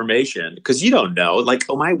 any affirmation, because you don't know, like,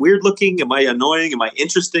 am I weird looking? Am I annoying? Am I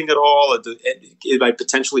interesting at all? Am I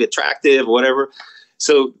potentially attractive? Whatever.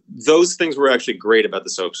 So those things were actually great about the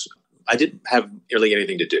soaps. I didn't have really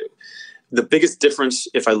anything to do. The biggest difference,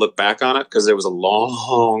 if I look back on it, because there was a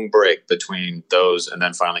long break between those and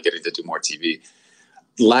then finally getting to do more TV,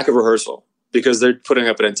 lack of rehearsal, because they're putting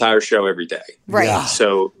up an entire show every day. Right. Yeah.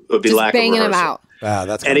 So it would be Just lack of rehearsal. banging them out. Yeah,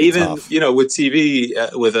 that's And gonna be even, tough. with TV,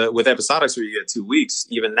 with episodics where you get 2 weeks,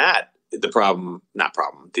 even that,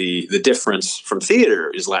 the difference from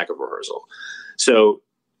theater is lack of rehearsal. So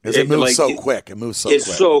it moves so quick. It moves so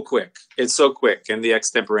quick. It's so quick. And the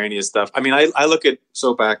extemporaneous stuff. I mean, I look at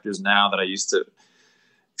soap actors now that I used to,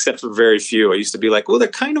 except for very few, I used to be like, well, they're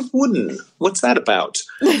kind of wooden. What's that about?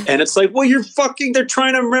 And it's like, well, they're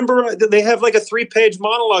trying to remember. They have like a 3-page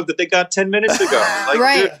monologue that they got 10 minutes ago. Like,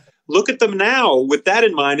 right. Look at them now with that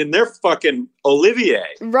in mind, and they're fucking Olivier.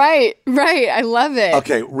 Right. I love it.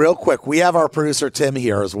 Okay, real quick. We have our producer, Tim,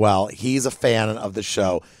 here as well. He's a fan of the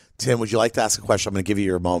show. Tim, would you like to ask a question? I'm going to give you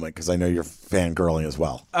your moment because I know you're fangirling as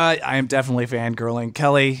well. I am definitely fangirling.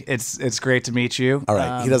 Kelly, it's great to meet you. All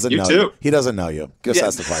right. He doesn't know too. you. He doesn't know you. Just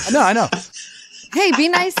ask the question. No, I know. Hey, be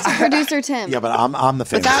nice to producer Tim. Yeah, but I'm the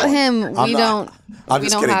fan. Without him, I'm we don't. I'm we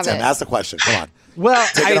just don't kidding, have Tim. it. Ask the question. Come on. Well,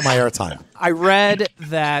 Take it on my airtime. I read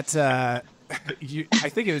that I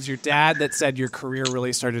think it was your dad that said your career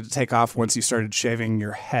really started to take off once you started shaving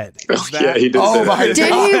your head. Yeah, he did. Oh, my Did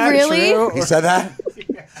he really? He said that?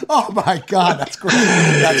 Oh, my God. That's great.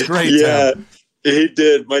 That's great, Yeah, Tim. he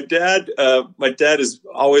did. My dad has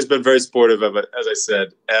always been very supportive of it, as I said,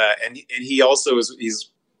 and he also is.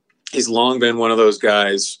 He's long been one of those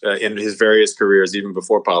guys in his various careers, even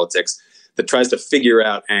before politics, that tries to figure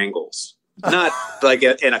out angles. Not like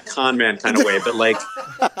in a con man kind of way, but like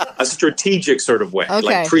a strategic sort of way, Okay.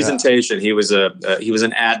 like presentation. Yeah. He was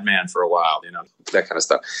an ad man for a while, that kind of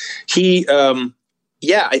stuff. He,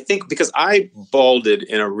 I think because I balded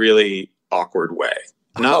in a really awkward way,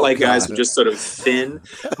 not like guys who just sort of thin.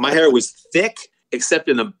 My hair was thick, except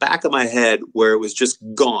in the back of my head where it was just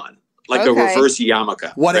gone. Like a reverse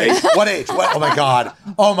yarmulke. What age? What age? Oh my God!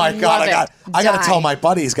 Oh my God! I got to tell my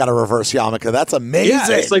buddy he's got a reverse yarmulke. That's amazing.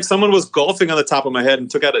 Yeah, it's like someone was golfing on the top of my head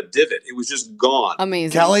and took out a divot. It was just gone.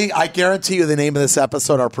 Amazing. Kelly, I guarantee you the name of this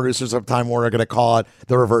episode, our producers of Time Warner are going to call it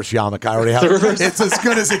the reverse yarmulke. I already have it. It's as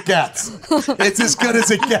good as it gets. It's as good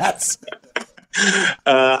as it gets.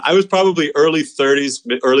 I was probably early to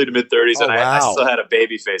mid 30s, and I wow. still had a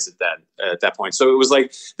baby face at that point. So it was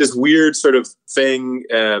like this weird sort of thing.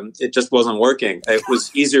 It just wasn't working. It was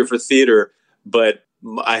easier for theater, but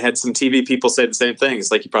I had some TV people say the same thing. It's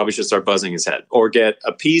like, you probably should start buzzing his head or get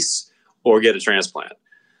a piece or get a transplant.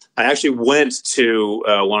 I actually went to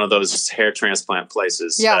one of those hair transplant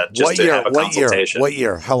places just to have a consultation. What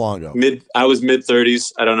year? How long ago? I was mid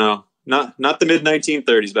 30s. I don't know. Not the mid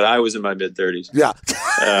 1930s, but I was in my mid 30s. Yeah.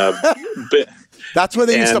 But that's where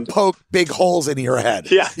they used to poke big holes into your head.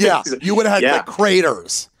 Yeah. You would have had like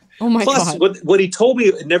craters. Oh my God. Plus, what he told me,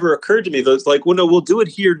 it never occurred to me. Though, it's like, well, no, we'll do it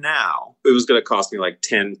here now. It was going to cost me like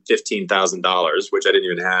 $10,000-$15,000, which I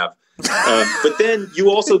didn't even have. But then you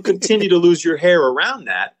also continue to lose your hair around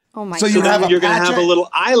that. Oh my so God. you're going to have a little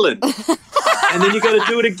island, and then you got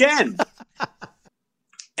to do it again.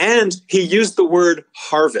 And he used the word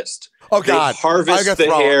harvest. Oh, God. They harvest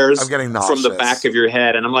the hairs from the back of your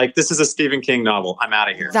head. And I'm like, this is a Stephen King novel. I'm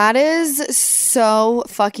out of here. That is so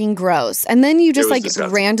fucking gross. And then you just like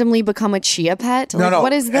disgusting. randomly become a chia pet? No.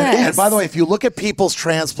 What is this? And by the way, if you look at people's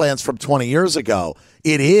transplants from 20 years ago,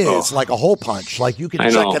 it is like a hole punch. Like you can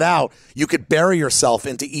check it out. You could bury yourself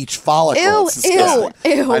into each follicle. Ew.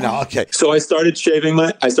 I know. Okay. So I started shaving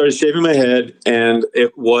my head, and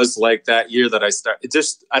it was like that year that I started.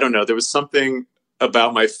 I don't know. There was something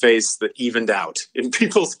about my face that evened out in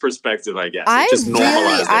people's perspective, I guess. It just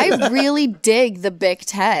normalized it. I really dig the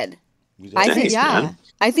Bicked head. I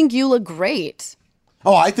think you look great.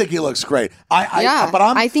 Oh, I think he looks great. But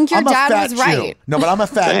I think your dad was right. No, but I'm a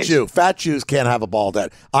fat Jew. Fat Jews can't have a bald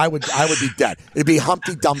head. I would be dead. It'd be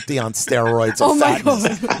Humpty Dumpty on steroids of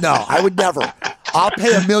fatness. No, I would never. I'll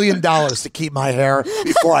pay $1 million to keep my hair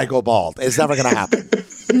before I go bald. It's never going to happen.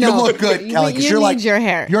 No, you look good, Kelly, because you're like your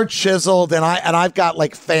hair. You're chiseled, and I've got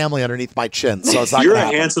like family underneath my chin, so it's not. You're a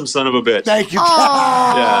handsome son of a bitch. Thank you.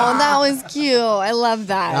 Oh, Yeah. that was cute. I love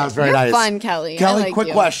that. That was very You're nice. fun, Kelly. Kelly, I like quick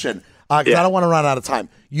you. question, because I don't want to run out of time.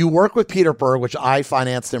 You work with Peter Berg, which I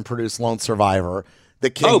financed and produced Lone Survivor, The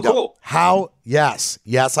Kingdom. Oh, cool. How? Yes,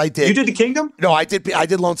 I did. You did The Kingdom? No, I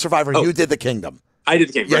did Lone Survivor. You did The Kingdom. I did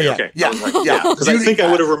The Kingdom. Right, okay. Yeah. Because I think I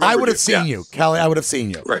would have remembered. I would have seen you, Kelly. I would have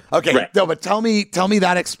seen you. Right. Okay. Right. No, but tell me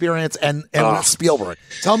that experience and Spielberg.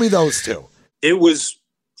 Tell me those two. It was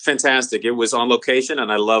fantastic. It was on location,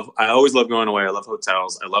 and I always love going away. I love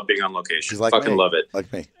hotels. I love being on location. Like fucking love it.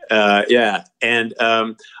 Like me. And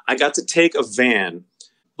I got to take a van,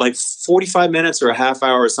 like 45 minutes or a half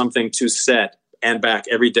hour or something to set and back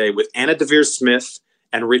every day with Anna Deavere Smith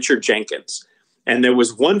and Richard Jenkins. And there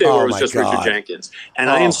was one day where it was just God. Richard Jenkins. And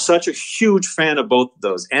I am such a huge fan of both of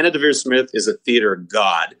those. Anna Deavere Smith is a theater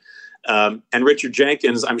god. And Richard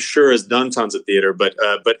Jenkins, I'm sure, has done tons of theater, but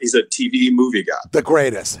he's a TV movie guy. The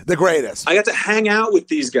greatest. I got to hang out with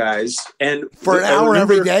these guys and for an hour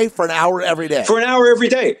every day.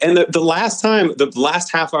 And the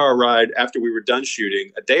last half-hour ride after we were done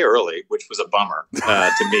shooting, a day early, which was a bummer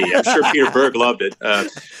to me. I'm sure Peter Berg loved it.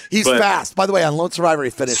 He's fast. By the way, on Lone Survivor, he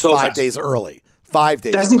finished 5 days early. 5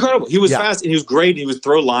 days. That's incredible. He was fast and he was great. He would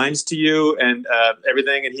throw lines to you and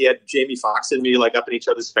everything. And he had Jamie Foxx and me like up in each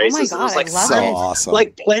other's faces. Oh my God, and it was like I love it. Awesome.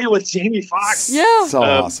 Like playing with Jamie Foxx. Yeah. So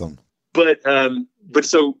awesome. But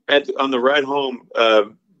so on the ride home,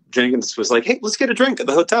 Jenkins was like, "Hey, let's get a drink at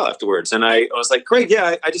the hotel afterwards." And I was like, "Great,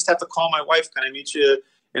 yeah. I just have to call my wife. Can I meet you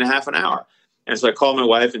in a half an hour?" And so I called my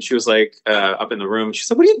wife, and she was like, up in the room. She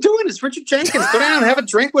said, "What are you doing? It's Richard Jenkins. Go down and have a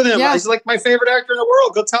drink with him. Yeah. He's like my favorite actor in the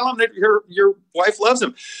world. Go tell him that your wife loves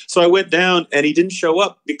him." So I went down, and he didn't show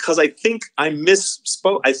up because I think I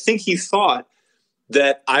misspoke. I think he thought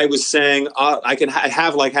that I was saying I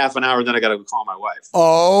have like half an hour, and then I got to call my wife.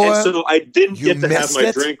 Oh, and so I didn't get to have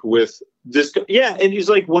my drink with this guy. Yeah, and he's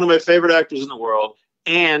like one of my favorite actors in the world,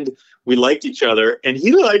 and we liked each other, and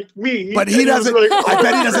he liked me. But he doesn't. Like, I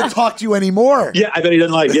bet he doesn't talk to you anymore. Yeah, I bet he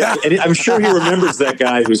doesn't like. Yeah, and I'm sure he remembers that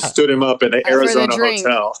guy who stood him up in the Arizona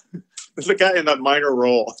hotel. It's the guy in that minor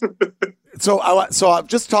role. So I'm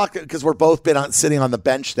just talking because we're both been sitting on the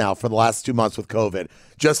bench now for the last 2 months with COVID.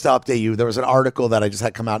 Just to update you, there was an article that I just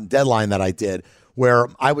had come out in Deadline that I did where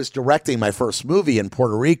I was directing my first movie in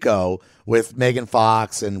Puerto Rico with Megan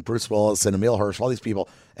Fox and Bruce Willis and Emile Hirsch, all these people,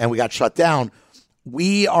 and we got shut down.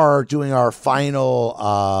 We are doing our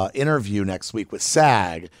final interview next week with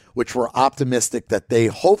SAG, which we're optimistic that they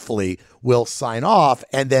hopefully will sign off,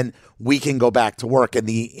 and then we can go back to work. And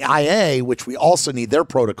the IA, which we also need their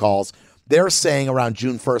protocols, they're saying around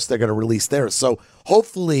June 1st they're going to release theirs. So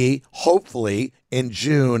hopefully in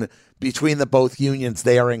June, between the both unions,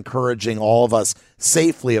 they are encouraging all of us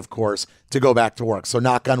safely, of course, to go back to work. So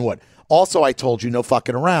knock on wood. Also, I told you, no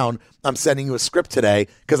fucking around. I'm sending you a script today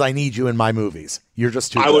because I need you in my movies. You're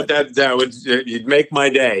just too good. That would you'd make my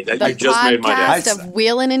day. You just made my day. The podcast of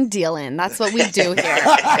wheeling and dealing. That's what we do here.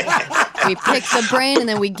 We pick the brain and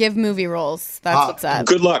then we give movie roles. That's what's up.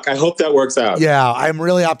 Good luck. I hope that works out. Yeah, I'm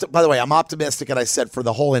really by the way, I'm optimistic, and I said for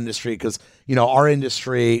the whole industry because our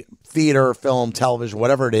industry, theater, film, television,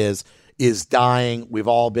 whatever it is dying. We've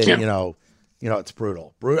all been, it's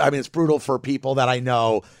brutal. I mean, it's brutal for people that I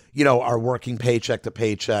know, are working paycheck to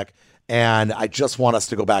paycheck. And I just want us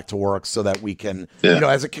to go back to work so that we can,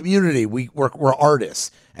 as a community, we're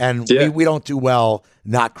artists, and we don't do well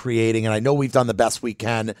not creating. And I know we've done the best we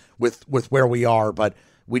can with where we are, but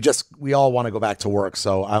we all want to go back to work.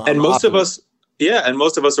 So most of us are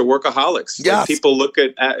workaholics. Yes. Like people look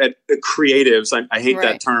at creatives. I hate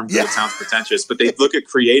that term because it sounds pretentious, but they look at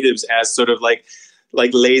creatives as sort of like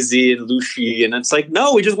lazy and lushy, and it's like,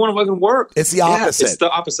 no, we just want to fucking work. It's the opposite. It's the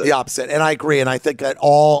opposite. The opposite. And I agree. And I think that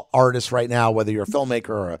all artists right now, whether you're a filmmaker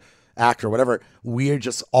or an actor or whatever, we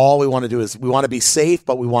want to do is we want to be safe,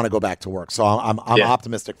 but we want to go back to work. So I'm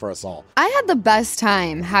optimistic for us all. I had the best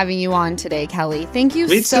time having you on today, Kelly. Thank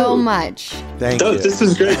you so much. Thank you. This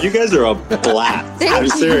is great. You guys are a blast. I'm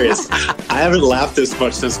serious. I haven't laughed this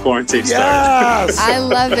much since quarantine started. I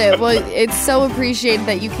love it. Well, it's so appreciated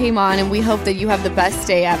that you came on, and we hope that you have the best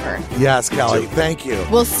day ever. Yes, Kelly. Thank you.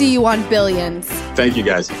 We'll see you on Billions. Thank you,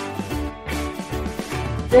 guys.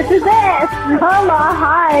 This is it. Hola,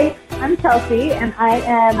 hi. I'm Chelsea, and I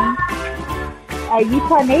am a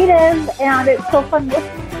Utah native, and it's so fun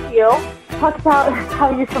listening to you talk about how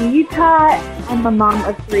you're from Utah. I'm a mom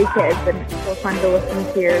of 3 kids, and it's so fun to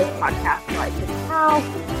listen to your podcast. I like your house,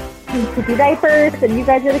 clean poopy diapers, and you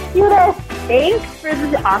guys are the cutest. Thanks for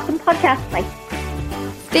the awesome podcast. Bye.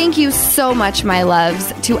 Thank you so much, my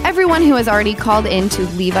loves. To everyone who has already called in to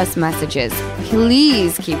leave us messages,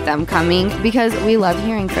 please keep them coming because we love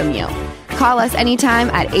hearing from you. Call us anytime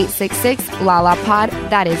at 866-LALA-POD.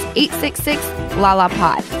 That is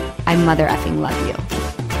 866-LALA-POD. I mother effing love you.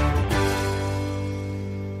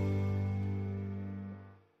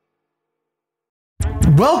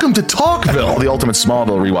 Welcome to Talkville, the ultimate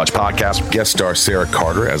Smallville rewatch podcast. Guest star Sarah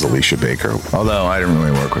Carter as Alicia Baker, although I didn't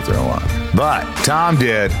really work with her a lot. But Tom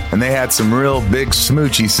did, and they had some real big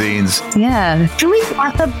smoochy scenes. Yeah. Can we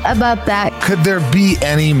talk about that? Could there be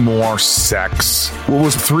any more sex? What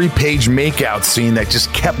was a 3-page makeout scene that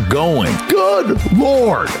just kept going? Good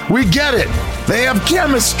Lord. We get it. They have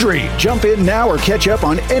chemistry. Jump in now or catch up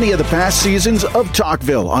on any of the past seasons of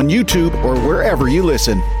Talkville on YouTube or wherever you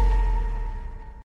listen.